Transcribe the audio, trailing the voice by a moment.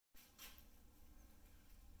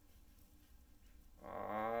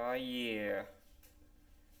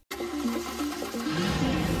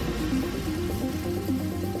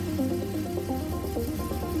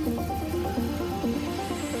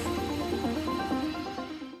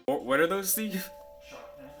What are those, Steve?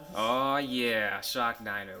 Shock dynos. Oh yeah, shock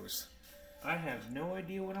dynos. I have no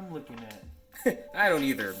idea what I'm looking at. I don't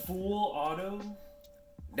either. Full auto?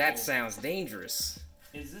 That sounds dangerous.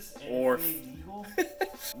 Is this Or legal?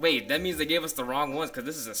 Wait, that means they gave us the wrong ones because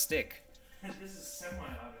this is a stick. This is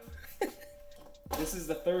semi-auto. This is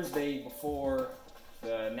the Thursday before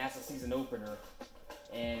the NASA season opener,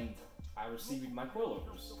 and I received my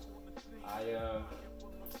coilovers.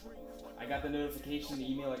 I got the notification, the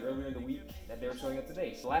email, like earlier in the week that they were showing up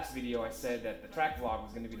today. So last video I said that the track vlog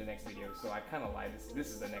was going to be the next video, so I kind of lied. This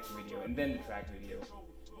is the next video, and then the track video.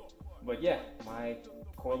 But yeah, my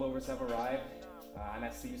coilovers have arrived. I'm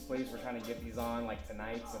at Steve's place. We're trying to get these on like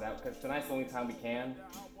tonight, so that because tonight's the only time we can.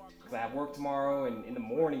 Because I have work tomorrow, and in the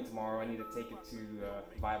morning tomorrow I need to take it to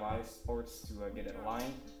Motorsports to get it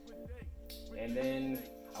aligned. And then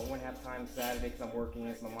I won't have time Saturday because I'm working.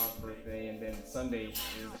 It's my mom's birthday, and then Sunday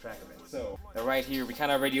is the track event. So right here, we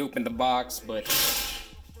kind of already opened the box, but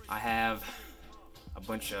I have a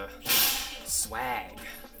bunch of swag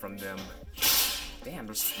from them. Damn,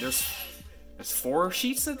 there's 4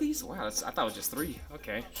 sheets of these? Wow, I thought it was just 3.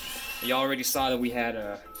 Okay. You already saw that we had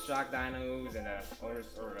shock dynos and a operator's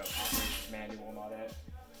manual and all that.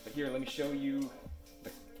 But here, let me show you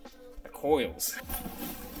the coils.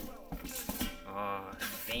 Ah,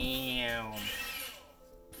 damn.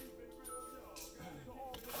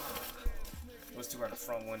 Those 2 are the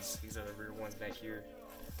front ones. These are the rear ones back here.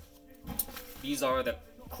 These are the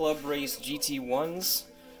ClubRace GT1s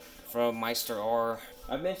from MeisterR.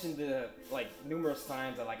 I've mentioned like numerous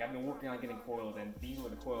times that like I've been working on getting coils, and these were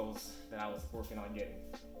the coils that I was working on getting.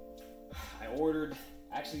 I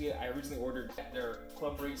originally ordered their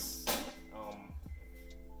ClubRace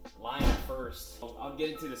line first. I'll get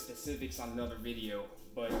into the specifics on another video,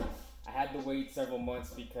 but I had to wait several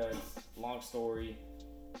months because, long story,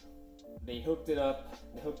 they hooked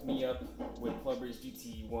me up with ClubRace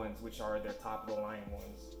GT1s, which are their top of the line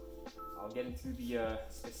ones. I'll get into the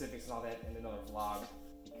specifics and all that in another vlog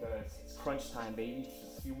because it's crunch time, baby.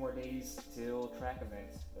 Just a few more days till track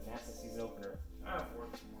event, the NASA season opener. I have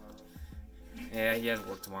work tomorrow. Yeah, he has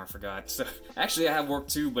work tomorrow, I forgot. So actually I have work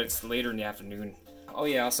too, but it's later in the afternoon. Oh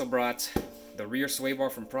yeah, I also brought the rear sway bar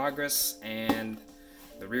from Progress and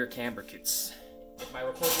the rear camber kits. If my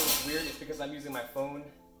recording is weird, it's because I'm using my phone.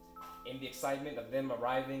 In the excitement of them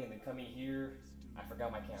arriving and then coming here, I forgot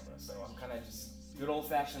my camera, so I'm kind of just good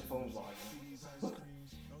old-fashioned phone vlogging.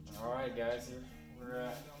 Alright guys,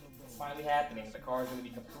 it's finally happening. The car is going to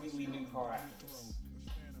be a completely new car after this.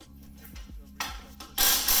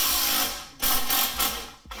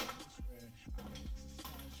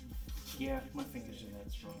 Yeah, my fingers are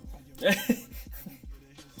that strong.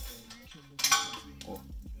 Oh.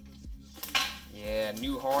 Yeah,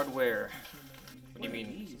 new hardware. What do you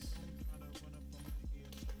mean?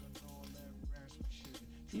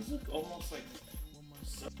 These look almost like...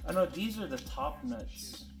 I know, these are the top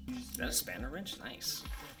nuts. Is that a spanner wrench? Nice.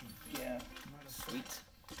 Yeah. Sweet.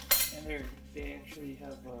 And they actually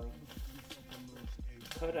have a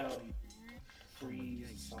cutout free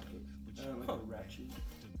socket. Like a ratchet.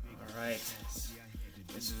 Alright.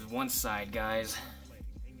 This is one side, guys.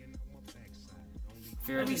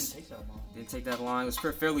 Fairly, didn't take that long. It was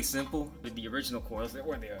fairly simple. With the original coils, they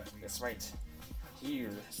were there. That's right.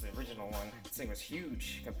 Here, it's the original one. This thing was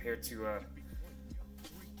huge compared to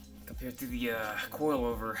the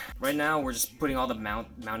coilover. Right now, we're just putting all the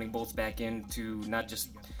mounting bolts back into not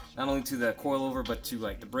only to the coilover, but to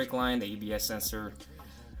like the brake line, the ABS sensor.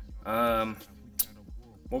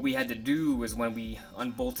 What we had to do was when we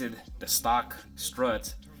unbolted the stock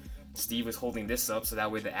strut, Steve was holding this up so that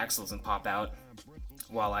way the axle doesn't pop out,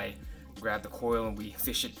 while I grab the coil and we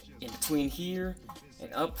fish it in between here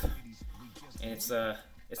and up. And it's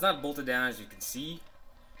not bolted down as you can see,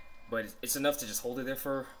 but it's enough to just hold it there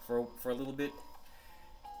for a little bit.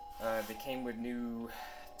 They came with new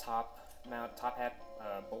top hat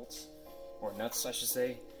bolts, or nuts I should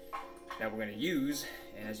say, that we're going to use.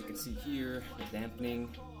 And as you can see here, the dampening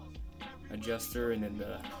adjuster, and then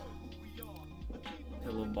the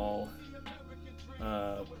pillow ball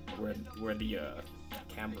where the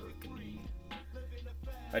camber can be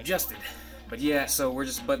adjusted. But yeah, so we're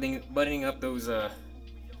just buttoning up those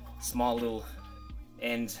small little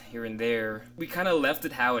ends here and there. We kind of left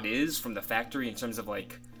it how it is from the factory in terms of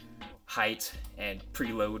like height and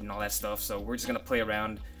preload and all that stuff. So we're just gonna play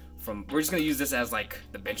around we're just gonna use this as like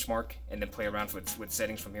the benchmark and then play around with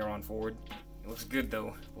settings from here on forward. It looks good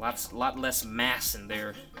though. Lot less mass in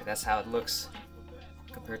there. That's how it looks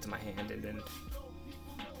compared to my hand, and then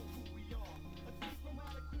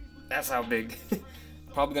that's how big.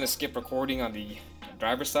 Probably gonna skip recording on the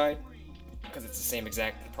driver's side. because it's the same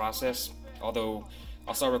exact process. Although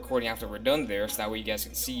I'll start recording after we're done there, so that way you guys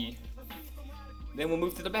can see. Then we'll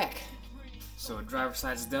move to the back. So driver's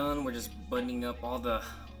side's done. We're just buttoning up all the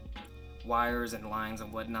wires and lines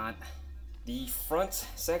and whatnot. The front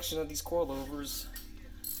section of these coilovers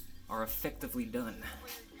are effectively done.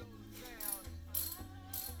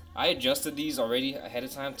 I adjusted these already ahead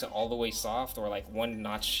of time to all the way soft, or like one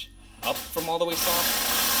notch up from all the way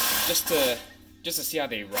soft, just to see how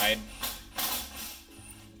they ride.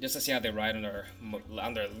 Just to see how they ride under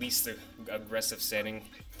least aggressive setting.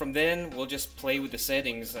 From then, we'll just play with the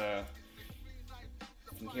settings from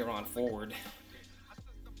here on forward.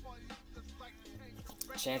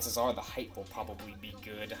 Chances are the height will probably be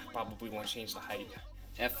good. Probably won't change the height.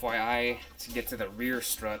 FYI, to get to the rear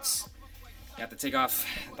struts, you have to take off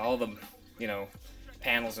all the, you know,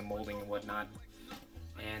 panels and molding and whatnot,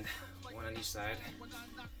 and one on each side.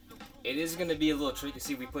 It is going to be a little tricky.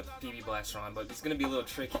 See, we put the PB blaster on, but it's going to be a little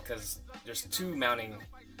tricky because there's two mounting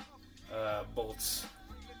bolts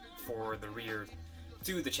for the rear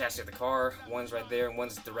to the chassis of the car. One's right there, and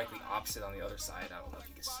one's directly opposite on the other side. I don't know if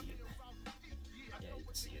you can see it. Yeah, you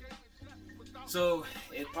can see it. So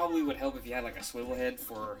it probably would help if you had like a swivel head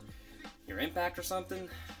for your impact or something.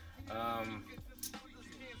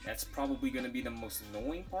 That's probably going to be the most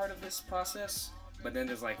annoying part of this process. But then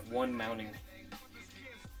there's like one mounting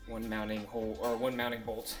hole, or one mounting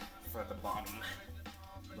bolt for the bottom,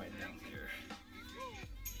 right down there.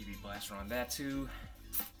 PB blaster on that too.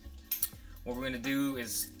 What we're going to do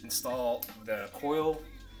is install the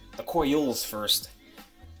coils first,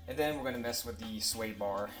 and then we're going to mess with the sway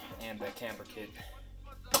bar and the camber kit.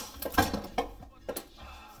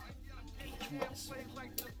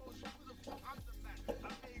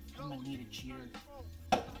 I'm gonna need a cheer.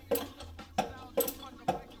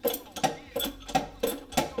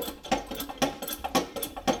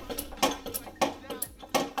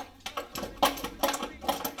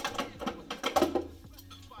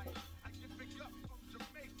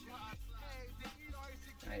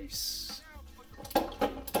 Nice.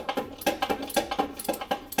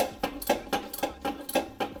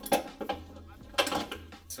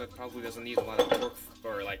 So it probably doesn't need a lot of torque,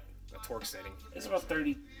 or like a torque setting. It's about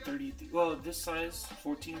 30. Well, this size,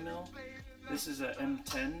 14 mil. This is a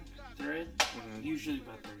M10 thread. Usually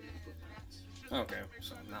about 30 foot-pounds. Okay,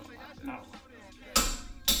 so not a lot. Not a lot.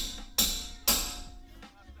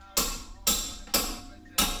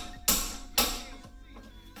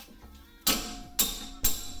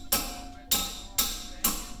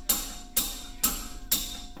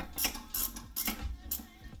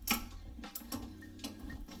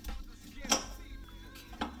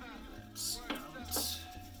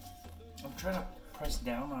 I'm trying to press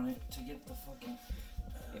down on it to get the fucking...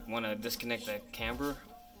 If you want to disconnect the camber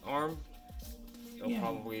arm, it'll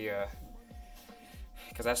probably,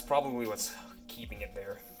 because that's probably what's keeping it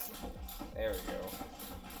there. There we go.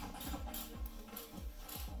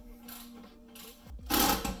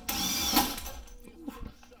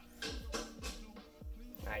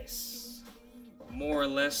 Nice. More or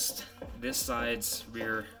less, this side's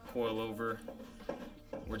rear coilover.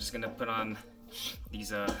 We're just gonna put on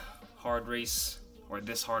these hard race, or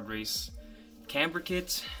this hard race camber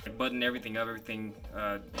kit, button everything up,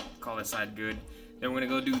 call that side good. Then we're gonna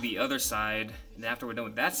go do the other side, and after we're done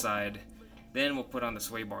with that side, then we'll put on the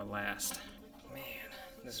sway bar last. Man,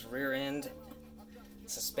 this rear end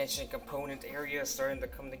suspension component area is starting to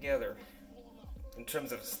come together. In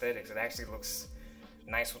terms of aesthetics, it actually looks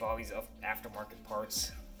nice with all these aftermarket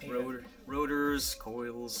parts. Rotors,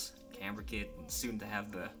 coils, camber kit, and soon to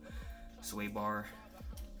have the sway bar.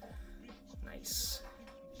 Nice.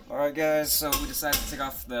 Alright guys, so we decided to take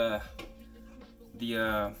off the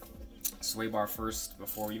sway bar first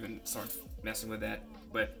before we even start messing with that,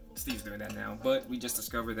 but Steve's doing that now. But we just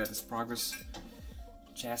discovered that this Progress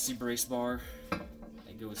chassis brace bar,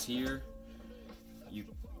 it goes here. We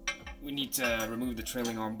need to remove the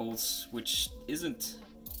trailing arm bolts, which isn't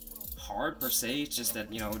hard per se, it's just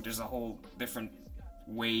that, you know, there's a whole different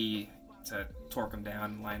way to torque them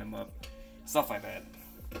down and line them up, stuff like that.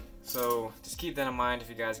 So just keep that in mind if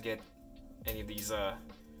you guys get any of these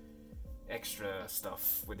extra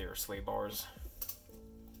stuff with your sway bars.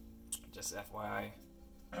 Just FYI.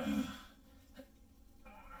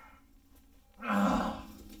 Oh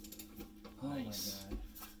Nice. my god.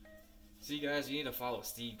 See guys, you need to follow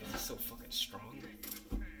Steve because he's so fucking strong.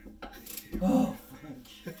 Oh,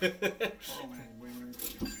 oh my word.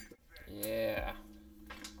 Yeah.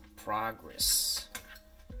 Progress.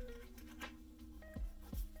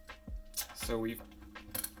 So we've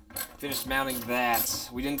finished mounting that.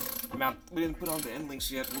 We didn't put on the end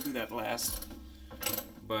links yet. We'll do that last.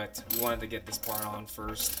 but we wanted to get this part on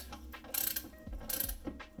first.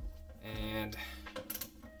 And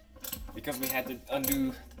because we had to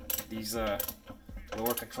undo these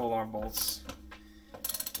lower control arm bolts,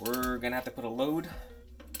 we're gonna have to put a load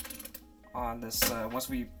on this once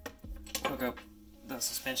we hook up the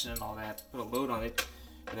suspension and all that, put a load on it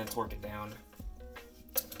and then torque it down.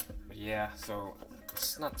 But yeah, so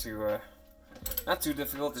it's not too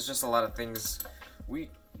difficult. It's just a lot of things.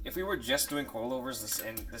 If we were just doing coilovers,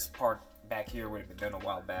 this part back here would have been done a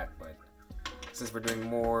while back, but since we're doing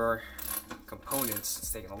more components,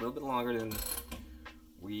 it's taking a little bit longer than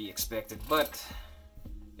we expected, but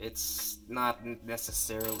it's not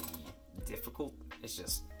necessarily difficult. It's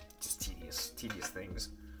just tedious things.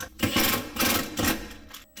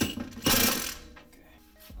 Okay.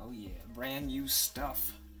 Oh yeah, brand new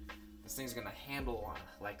stuff. This thing's gonna handle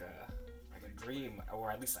like a dream,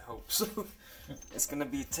 or at least I hope so. It's gonna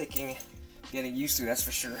be getting used to, that's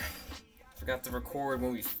for sure. Forgot to record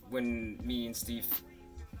when me and Steve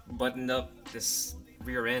buttoned up this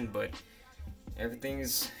rear end, but everything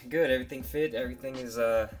is good. Everything fit. Everything is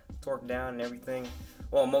torqued down and everything.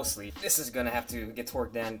 Well, mostly. This is gonna have to get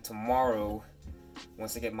torqued down tomorrow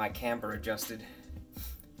once I get my camber adjusted.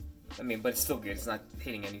 I mean, but it's still good. It's not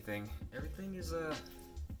hitting anything. Everything is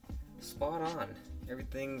spot on.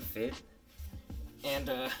 Everything fit.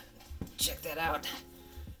 And check that out.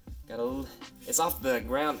 It's off the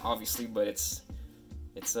ground obviously, but it's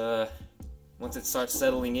once it starts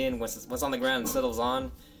settling in, once on the ground and settles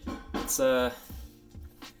on, it's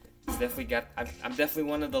definitely I'm definitely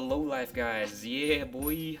one of the low life guys. Yeah,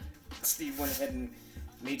 boy. Steve went ahead and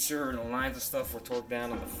made sure the lines and stuff were torqued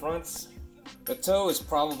down on the fronts. The toe is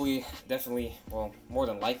definitely, well, more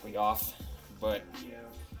than likely off, but Yeah.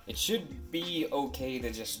 it should be okay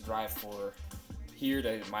to just drive for here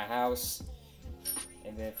to my house,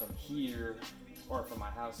 and then from here, or from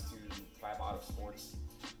my house to 5 Motorsports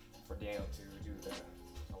for Daniel to do the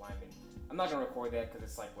alignment. I'm not gonna record that because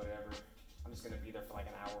it's like whatever. I'm just gonna be there for like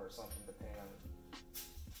an hour or something, depending on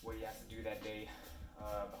what you have to do that day.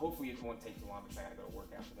 Hopefully it won't take too long because I gotta go to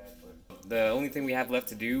work after that. But the only thing we have left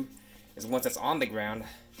to do is once it's on the ground,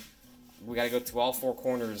 we gotta go to all 4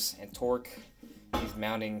 corners and torque these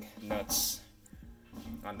mounting nuts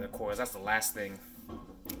on the coils. That's the last thing.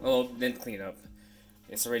 Well, then clean up.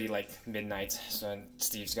 It's already like midnight, so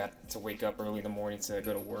Steve's got to wake up early in the morning to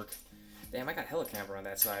go to work. Damn, I got hella camber on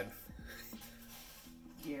that side.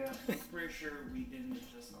 Yeah, I'm pretty sure we didn't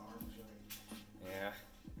adjust the arms right. Yeah.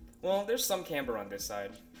 Well, there's some camber on this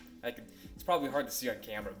side. It's probably hard to see on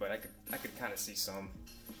camera, but I could kind of see some.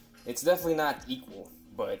 It's definitely not equal,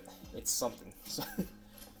 but it's something.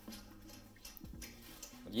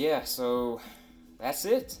 Yeah, so that's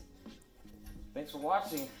it. Thanks for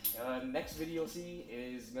watching. Next video you'll see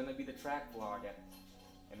is gonna be the track vlog at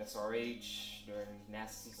MeisterRH during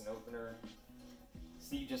NASA season opener.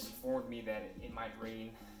 Steve just informed me that it might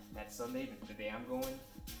rain that Sunday, the day I'm going.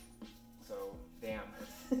 So, damn.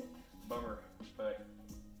 Bummer. But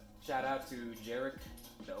shout out to Jerrick,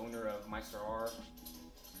 the owner of MeisterR,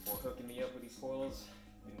 for hooking me up with these coils.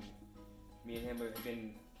 Me and him have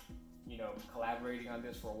been, collaborating on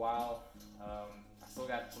this for a while.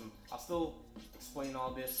 I'll still explain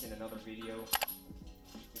all this in another video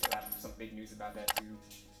because I have some big news about that too.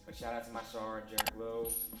 But shout out to MeisterR, Jerrick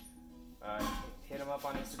Lo. Hit him up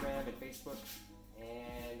on Instagram and Facebook.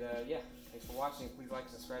 And yeah, thanks for watching. Please like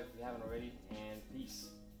and subscribe if you haven't already. And peace.